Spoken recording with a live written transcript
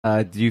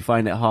Do you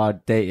find it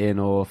hard dating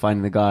or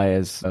finding the guy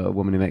as a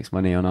woman who makes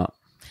money or not?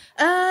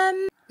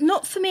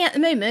 Not for me at the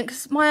moment,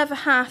 because my other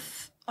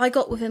half, I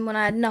got with him when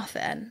I had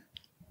nothing.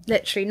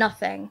 Literally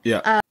nothing.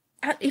 Yeah.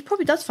 He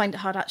probably does find it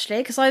hard, actually,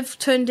 because I've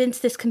turned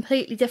into this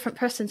completely different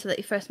person to that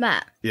he first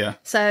met. Yeah.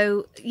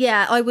 So,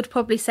 yeah, I would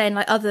probably say,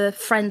 like, other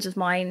friends of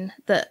mine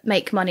that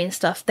make money and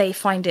stuff, they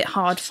find it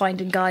hard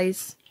finding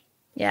guys.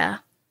 Yeah.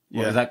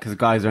 What, is that because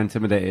guys are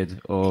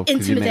intimidated or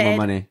because you make more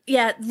money?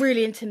 Yeah,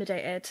 really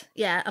intimidated.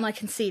 Yeah, and I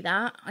can see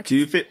that. Do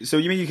you fit? So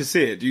you mean you can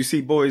see it? Do you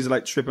see boys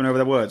like tripping over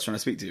their words trying to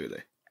speak to you? Are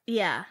they?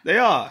 Yeah. They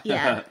are.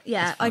 Yeah,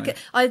 yeah.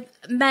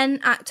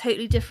 Men act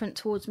totally different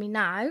towards me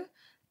now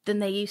than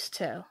they used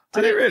to.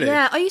 Do they really?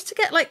 Yeah, I used to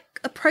get like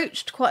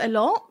approached quite a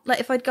lot. Like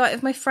if I'd go out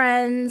with my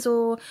friends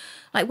or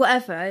like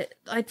whatever,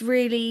 I'd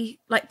really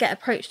like get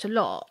approached a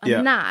lot.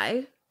 And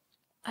now,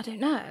 I don't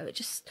know. It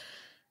just.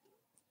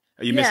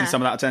 Are you missing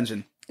some of that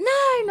attention?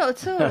 No,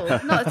 not at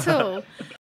all. Not at all.